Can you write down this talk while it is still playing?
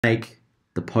make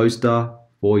the poster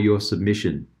for your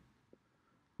submission.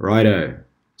 Righto.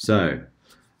 So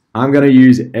I'm going to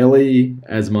use Ellie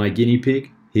as my guinea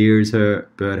pig. Here's her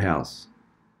birdhouse.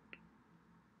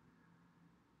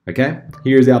 Okay,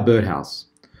 here's our birdhouse.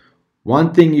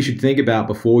 One thing you should think about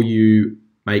before you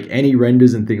make any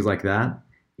renders and things like that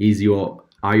is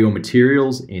are your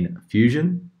materials in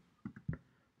Fusion.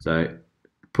 So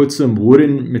put some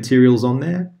wooden materials on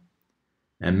there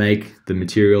and make the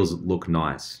materials look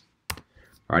nice.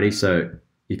 Alrighty, so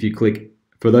if you click,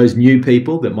 for those new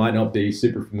people that might not be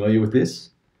super familiar with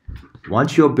this,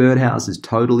 once your birdhouse is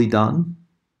totally done,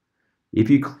 if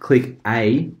you click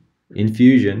A in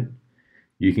Fusion,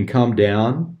 you can come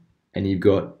down and you've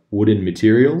got wooden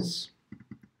materials,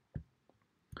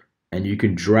 and you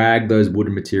can drag those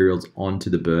wooden materials onto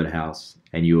the birdhouse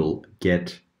and you'll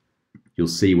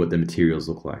see what the materials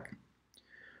look like.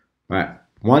 All right,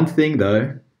 one thing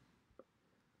though,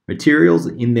 materials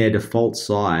in their default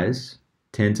size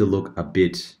tend to look a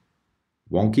bit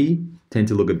wonky, tend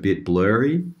to look a bit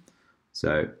blurry.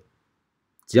 So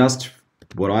just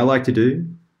what I like to do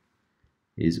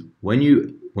is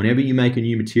whenever you make a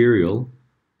new material,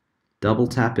 double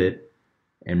tap it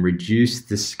and reduce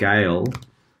the scale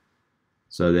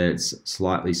so that it's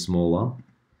slightly smaller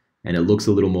and it looks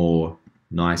a little more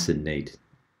nice and neat.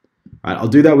 All right, I'll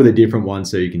do that with a different one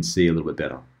so you can see a little bit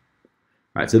better. All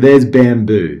right, so there's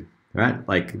bamboo, right?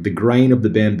 Like the grain of the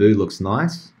bamboo looks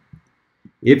nice.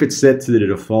 If it's set to the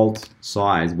default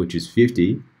size, which is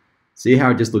 50, see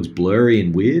how it just looks blurry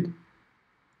and weird?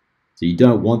 So you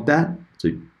don't want that. So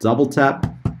double tap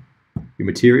your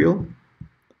material,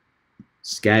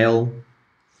 scale,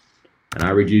 and I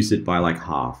reduce it by like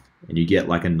half, and you get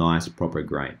like a nice proper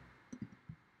grain.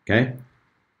 Okay,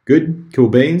 good, cool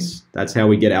beans. That's how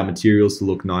we get our materials to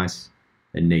look nice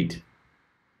and neat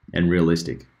and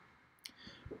realistic.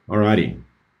 Alrighty,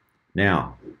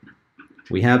 now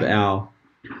we have our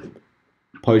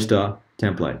poster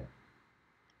template.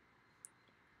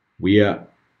 We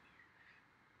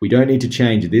don't need to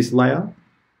change this layer.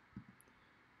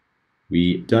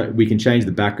 We can change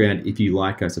the background if you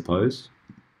like, I suppose.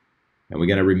 And we're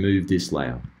going to remove this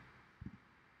layer.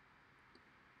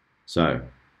 So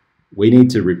we need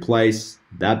to replace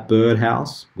that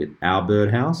birdhouse with our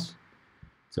birdhouse.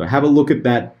 So have a look at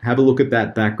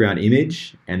that background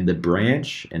image and the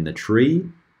branch and the tree.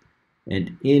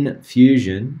 And in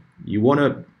Fusion, you want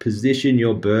to position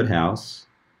your birdhouse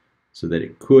so that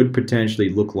it could potentially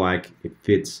look like it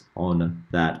fits on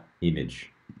that image.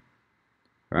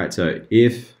 All right, so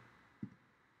if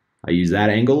I use that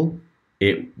angle,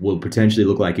 it will potentially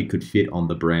look like it could fit on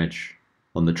the branch,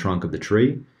 on the trunk of the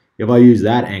tree. If I use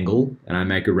that angle and I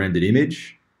make a rendered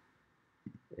image,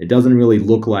 it doesn't really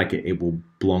look like it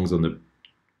belongs on the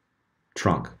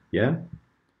trunk, yeah?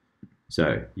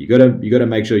 So you gotta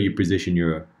make sure you position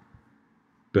your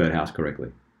birdhouse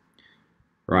correctly.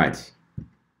 Right,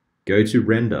 go to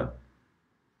render.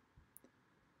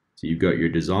 So you've got your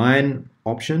design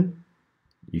option.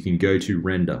 You can go to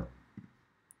render.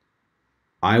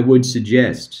 I would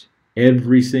suggest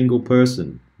every single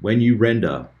person, when you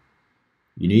render,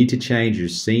 you need to change your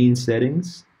scene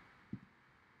settings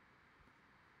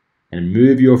and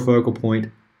move your focal point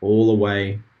all the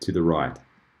way to the right.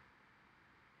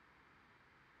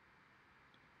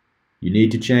 You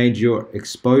need to change your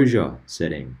exposure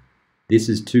setting. This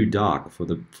is too dark for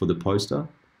the poster,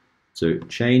 so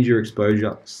change your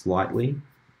exposure slightly.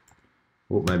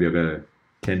 Or maybe I'll go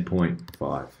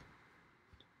 10.5.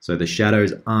 So the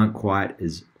shadows aren't quite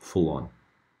as full on.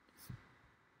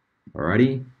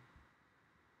 Alrighty.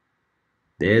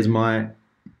 There's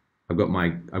I've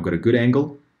got a good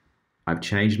angle. I've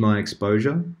changed my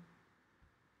exposure.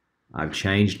 I've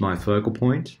changed my focal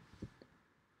point.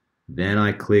 Then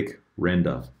I click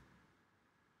render.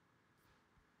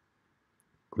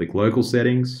 Click local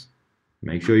settings.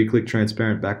 Make sure you click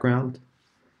transparent background.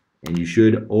 And you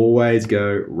should always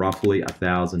go roughly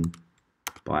 1000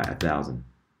 by 1000.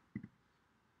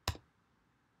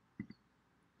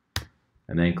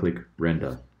 And then click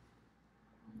render.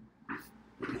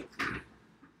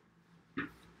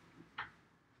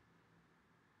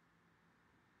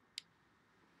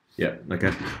 Yep,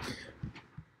 okay.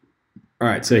 All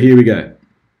right, so here we go.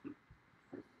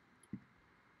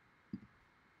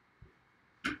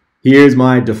 Here's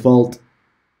my default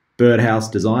birdhouse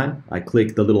design. I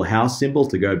click the little house symbol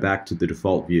to go back to the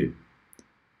default view.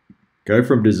 Go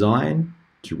from design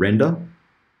to render.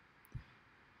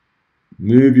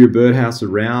 Move your birdhouse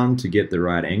around to get the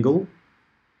right angle.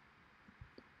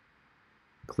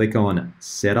 Click on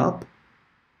Setup,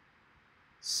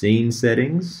 Scene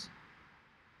Settings.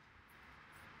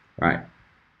 All right,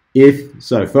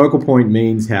 So focal point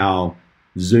means how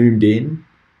zoomed in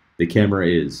the camera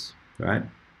is, right?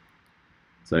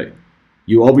 So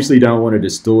you obviously don't want a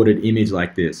distorted image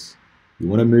like this. You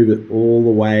want to move it all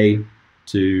the way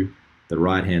to the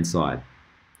right-hand side.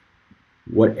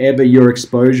 Whatever your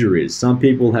exposure is, some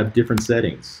people have different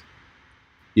settings.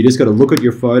 You just got to look at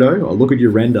your photo or look at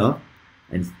your render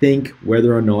and think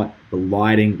whether or not the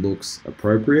lighting looks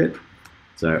appropriate.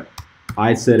 So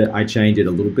I change it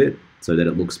a little bit so that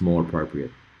it looks more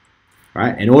appropriate. All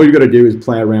right, and all you got to do is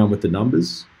play around with the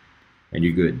numbers and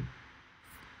you're good.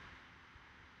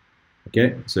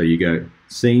 Okay, so you go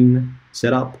scene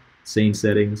setup, scene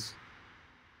settings,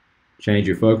 change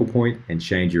your focal point and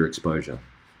change your exposure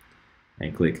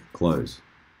and click close.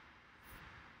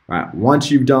 All right,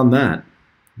 once you've done that,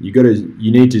 you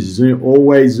need to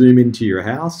always zoom into your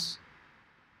house.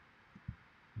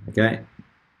 Okay,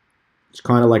 it's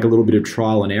kind of like a little bit of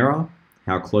trial and error,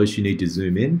 how close you need to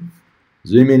zoom in.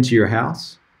 Zoom into your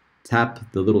house,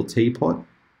 tap the little teapot.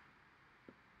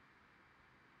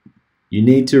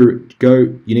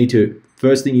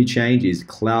 First thing you change is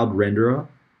cloud renderer,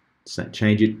 so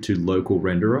change it to local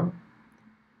renderer.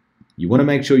 You want to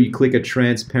make sure you click a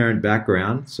transparent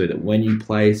background so that when you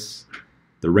place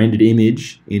the rendered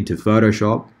image into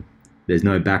Photoshop, there's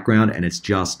no background and it's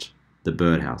just the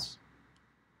birdhouse.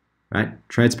 Right?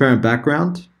 Transparent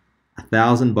background,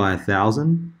 1000 by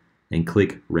 1000, and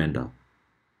click render.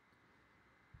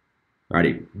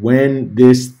 Alrighty, when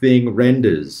this thing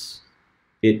renders,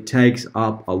 it takes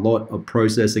up a lot of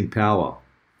processing power.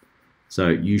 So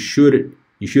you should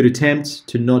attempt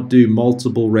to not do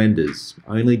multiple renders.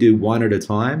 Only do one at a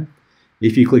time.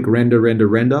 If you click render, render,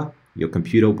 render, your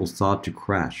computer will start to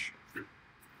crash.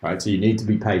 All right, so you need to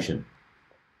be patient.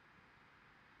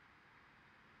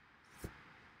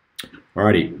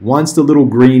 Alrighty, once the little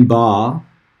green bar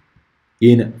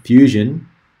in Fusion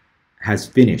has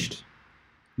finished,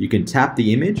 you can tap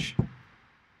the image,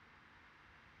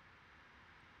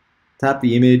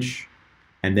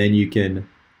 and then you can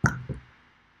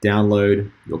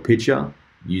download your picture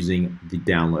using the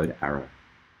download arrow.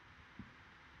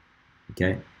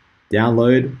 Okay,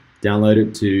 download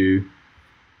it to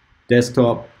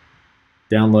desktop,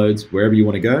 downloads, wherever you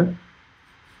want to go.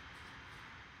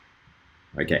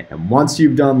 Okay, and once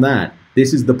you've done that,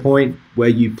 this is the point where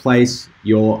you place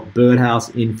your birdhouse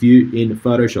in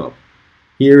Photoshop.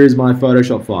 Here is my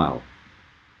Photoshop file.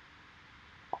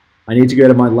 I need to go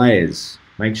to my layers.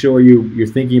 Make sure you're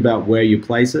thinking about where you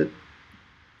place it.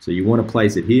 So you want to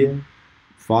place it here.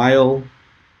 File,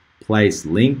 place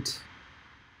linked.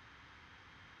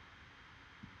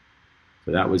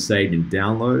 So that was saved in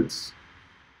downloads.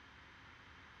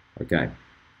 Okay.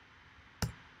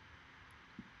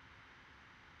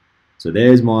 So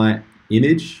there's my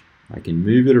image. I can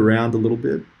move it around a little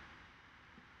bit.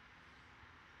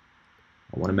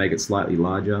 I want to make it slightly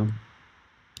larger.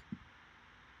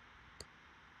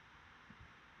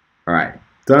 All right.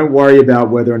 Don't worry about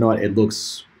whether or not it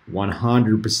looks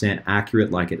 100%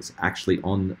 accurate, like it's actually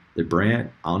on the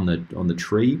on the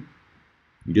tree.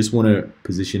 You just want to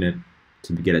position it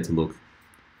to get it to look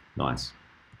nice.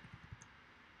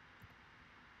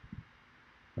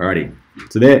 Alrighty.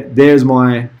 So there's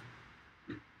my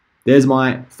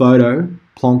photo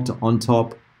plonked on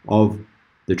top of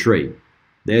the tree.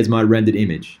 There's my rendered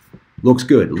image. Looks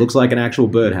good. It looks like an actual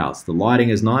birdhouse. The lighting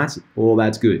is nice. All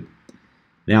that's good.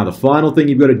 Now the final thing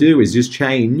you've got to do is just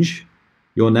change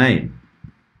your name.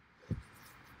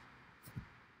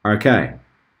 Okay.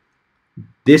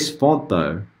 This font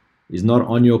though is not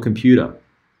on your computer.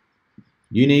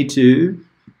 You need to...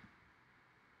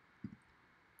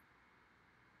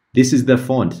 This is the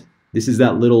font. This is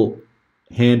that little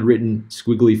handwritten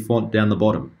squiggly font down the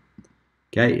bottom.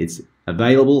 Okay, it's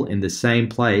available in the same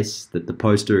place that the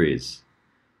poster is.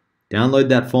 Download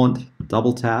that font,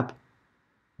 double tap,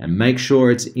 and make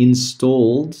sure it's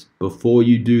installed before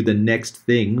you do the next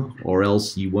thing, or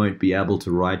else you won't be able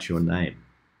to write your name.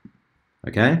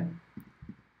 Okay?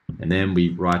 And then we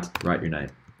write your name.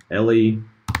 Ellie.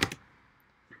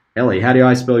 Ellie, how do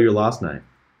I spell your last name?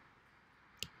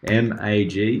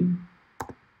 M-A-G.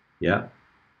 Yeah.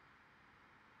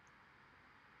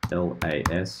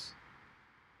 L-A-S.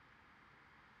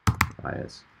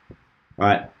 I-S. All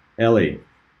right, Ellie.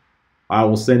 I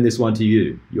will send this one to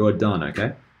you. You're done,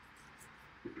 okay?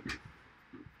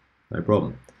 No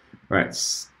problem. All right,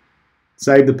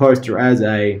 save the poster as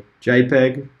a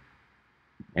JPEG,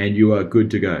 and you are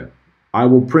good to go. I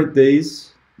will print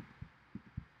these,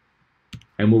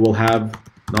 and we will have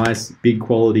nice, big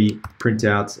quality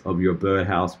printouts of your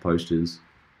birdhouse posters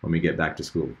when we get back to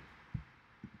school.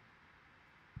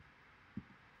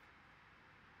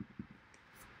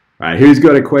 All right, who's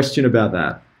got a question about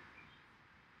that?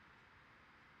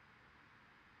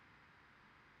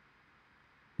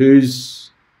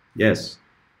 Who's, yes.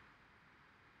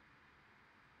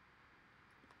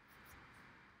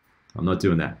 I'm not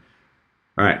doing that.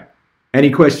 All right,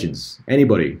 any questions?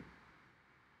 Anybody?